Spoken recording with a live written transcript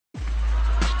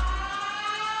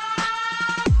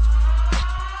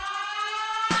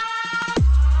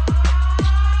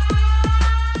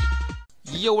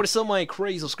Yo, what is up my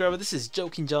crazy subscriber? This is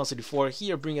Joking John 74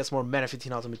 here, bringing us more Madden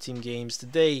 15 Ultimate Team games.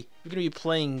 Today, we're going to be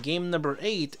playing game number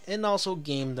 8 and also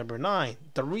game number 9.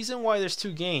 The reason why there's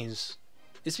two games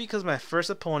is because my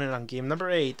first opponent on game number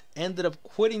 8 ended up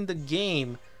quitting the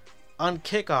game on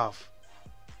kickoff.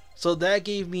 So that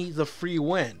gave me the free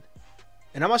win.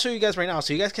 And I'm going to show you guys right now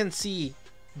so you guys can see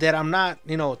that I'm not,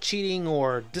 cheating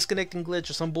or disconnecting glitch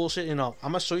or some bullshit. I'm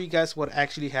gonna show you guys what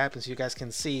actually happens so you guys can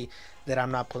see that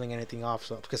I'm not pulling anything off.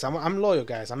 So because I'm loyal,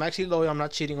 guys. I'm actually loyal. I'm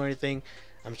not cheating or anything.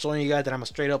 I'm showing you guys that I'm a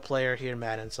straight up player here in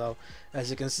Madden. So as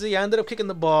you can see, I ended up kicking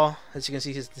the ball. As you can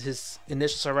see, his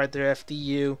initials are right there,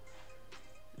 FDU.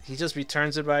 He just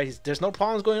returns it right. There's no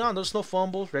problems going on. There's no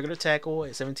fumbles, regular tackle, a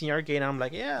 17-yard gain. I'm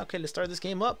like, yeah, okay, let's start this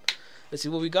game up. Let's see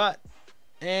what we got.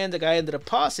 And the guy ended up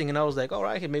pausing, and I was like, all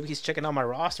right, maybe he's checking out my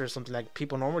roster or something like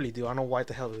people normally do. I don't know why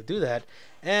the hell they do that.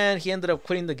 And he ended up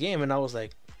quitting the game, and I was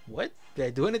like, what? Did I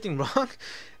do anything wrong?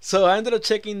 So I ended up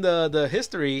checking the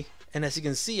history, and as you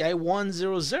can see, I won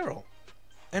 0-0.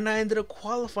 And I ended up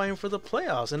qualifying for the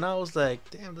playoffs, and I was like,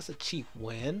 damn, that's a cheap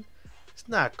win. It's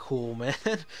not cool, man.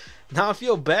 Now I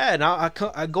feel bad. Now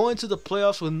I go into the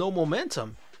playoffs with no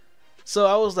momentum. So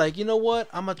I was like, you know what?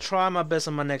 I'm gonna try my best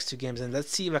on my next two games, and let's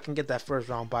see if I can get that first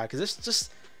round bye. Because this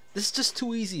is just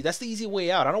too easy. That's the easy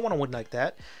way out. I don't want to win like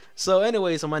that. So,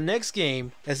 anyways, on my next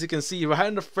game, as you can see, right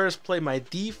in the first play, my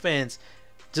defense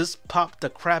just popped the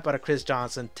crap out of Chris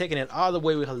Johnson, taking it all the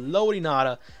way with Hello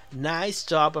Renata. Nice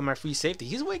job on my free safety.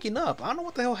 He's waking up. I don't know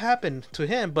what the hell happened to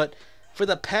him, but for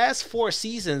the past 4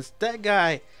 seasons, that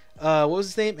guy, what was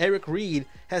his name? Eric Reed,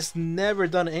 has never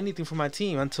done anything for my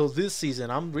team until this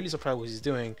season. I'm really surprised what he's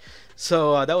doing.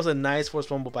 So that was a nice forced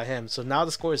fumble by him. So now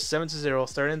the score is 7-0,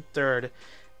 third and third,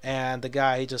 and the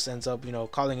guy, he just ends up,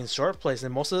 calling in short plays.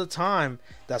 And most of the time,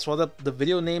 that's why the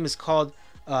video name is called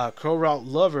Crow Route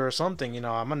Lover or something.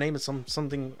 I'm gonna name it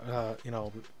something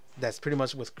that's pretty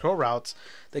much with crow routes.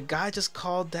 The guy just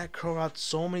called that crow route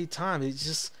so many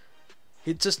times.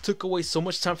 It just took away so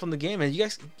much time from the game, and you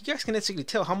guys can actually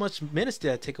tell how much minutes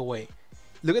did I take away.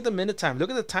 Look at the minute time. Look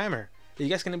at the timer. You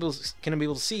guys can be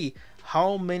able to see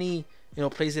how many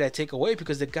plays did I take away,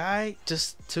 because the guy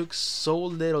just took so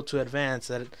little to advance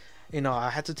that I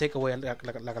had to take away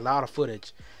like a lot of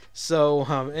footage.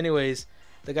 So anyways,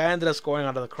 the guy ended up scoring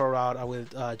out of the crow route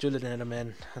with Julian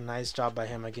Edelman. A nice job by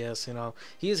him, I guess.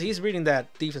 He's reading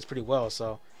that defense pretty well,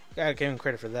 so gotta give him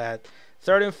credit for that.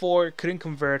 3rd and 4, couldn't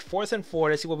convert. 4th and 4,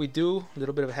 let's see what we do. A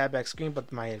little bit of a halfback screen,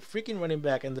 but my freaking running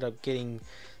back ended up getting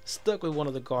stuck with one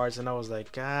of the guards, and I was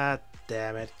like, God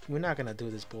damn it, we're not gonna do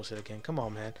this bullshit again. Come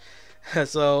on, man.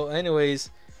 So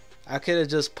anyways, I could have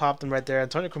just popped him right there.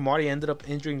 Antonio Cromartie ended up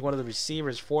injuring one of the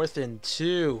receivers. 4th and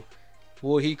 2,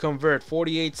 will he convert?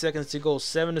 48 seconds to go,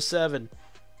 7-7.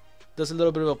 Does a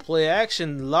little bit of a play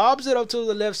action, lobs it up to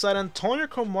the left side. Antonio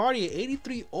Cromartie,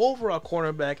 83 overall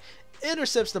cornerback,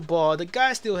 intercepts the ball. The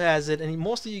guy still has it, and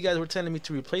most of you guys were telling me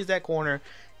to replace that corner.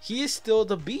 He is still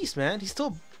the beast, man. He's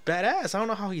still badass. I don't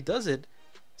know how he does it.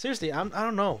 Seriously, I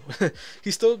don't know.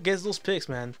 He still gets those picks,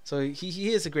 man. So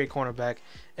he is a great cornerback.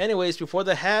 Anyways, before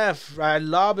the half, I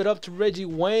lob it up to Reggie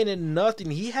Wayne, and nothing.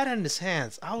 He had it in his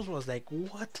hands. I was like,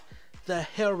 what the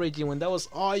hell, Reggie Wayne? That was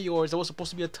all yours. That was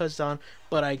supposed to be a touchdown,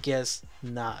 but I guess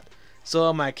not. So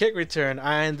on my kick return,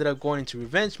 I ended up going into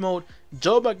revenge mode.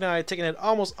 Joe McKnight taking it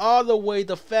almost all the way.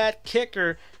 The fat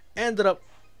kicker ended up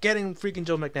getting freaking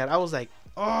Joe McKnight. I was like,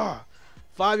 oh,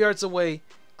 5 yards away,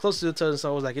 close to the touchdown.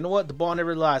 So I was like, you know what? The ball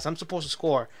never lies. I'm supposed to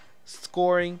score.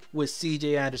 Scoring with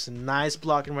CJ Anderson. Nice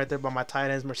blocking right there by my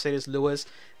tight ends, Mercedes Lewis.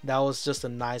 That was just a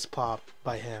nice pop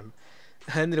by him.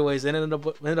 Anyways, ended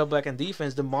up back in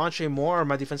defense. Demontre Moore,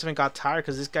 my defensive end, got tired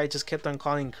because this guy just kept on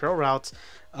calling curl routes.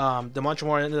 Demontre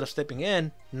Moore ended up stepping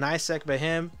in. Nice sack by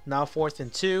him. Now 4th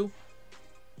and 2,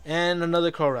 and another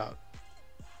curl route.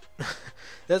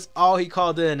 That's all he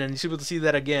called in, and you should be able to see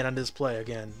that again on this play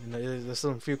again. There's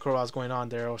some few curl routes going on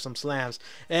there, or some slams.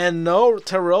 And no,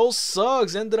 Terrell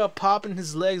Suggs ended up popping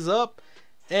his legs up,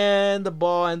 and the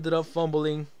ball ended up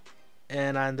fumbling.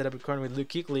 And I ended up recording with Luke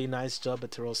Kuechly. Nice job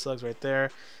at Terrell Suggs right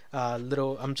there.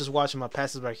 I'm just watching my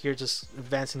passes right here, just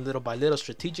advancing little by little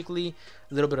strategically.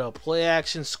 A little bit of play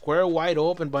action, square wide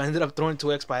open, but I ended up throwing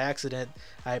to X by accident.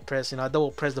 I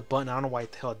double pressed the button. I don't know why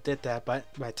the hell I did that, but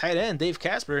my tight end, Dave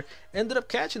Casper, ended up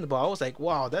catching the ball. I was like,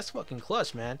 wow, that's fucking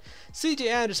clutch, man. CJ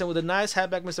Anderson with a nice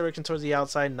halfback misdirection towards the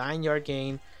outside, 9-yard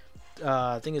gain.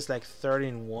 I think it's like 3rd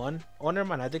and 1. Oh, never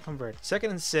mind, I did convert. 2nd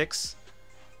and 6.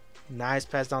 Nice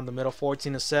pass down the middle,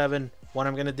 14-7. What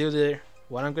I'm gonna do there?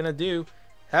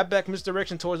 Halfback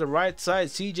misdirection towards the right side.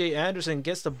 CJ Anderson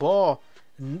gets the ball.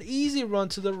 An easy run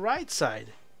to the right side.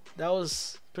 That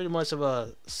was pretty much of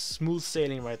a smooth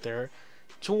sailing right there.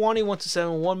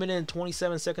 21-7, 1 minute and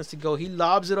 27 seconds to go. He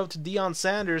lobs it up to Deion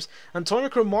Sanders. Antonio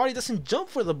Cromartie doesn't jump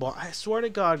for the ball. I swear to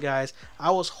God, guys,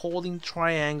 I was holding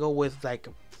triangle with like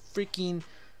freaking...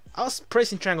 I was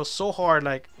pressing triangle so hard,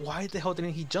 like, why the hell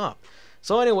didn't he jump?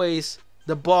 So anyways,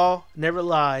 the ball never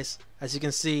lies. As you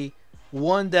can see,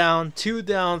 1 down, 2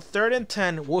 down, 3rd and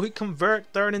 10. Will he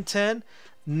convert 3rd and 10?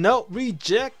 No,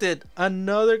 rejected.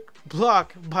 Another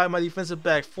block by my defensive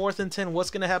back. 4th and 10.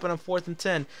 What's going to happen on 4th and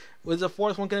 10? Was the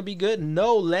 4th one going to be good?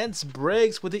 No. Lance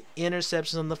Briggs with the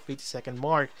interceptions on the 50-second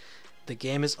mark. The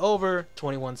game is over.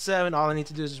 21-7. All I need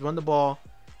to do is just run the ball.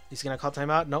 He's going to call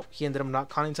timeout. Nope, he ended up not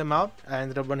calling timeout. I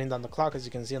ended up running down the clock, as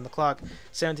you can see on the clock.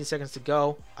 17 seconds to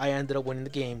go. I ended up winning the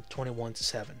game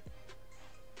 21-7.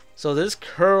 So this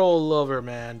curl lover,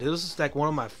 man, this is like one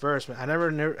of my first, man. I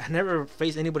never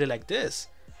faced anybody like this.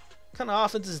 What kind of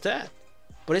offense is that?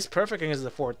 But it's perfect against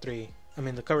the 4-3. I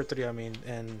mean, the cover 3, I mean,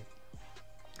 and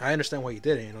I understand why he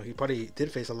did it. You know, he probably did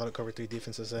face a lot of cover 3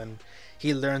 defenses, and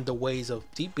he learned the ways of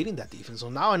beating that defense. So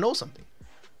now I know something.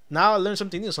 Now I learned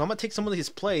something new. So I'm going to take some of his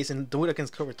plays and do it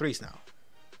against cover 3s now.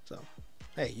 So,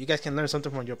 hey, you guys can learn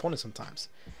something from your opponent sometimes.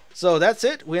 So that's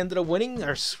it. We ended up winning.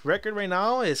 Our record right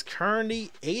now is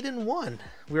currently 8-1.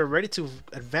 We are ready to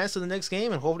advance to the next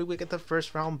game, and hopefully we get the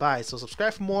first round bye. So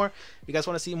subscribe for more if you guys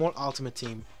want to see more Ultimate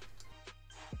Team.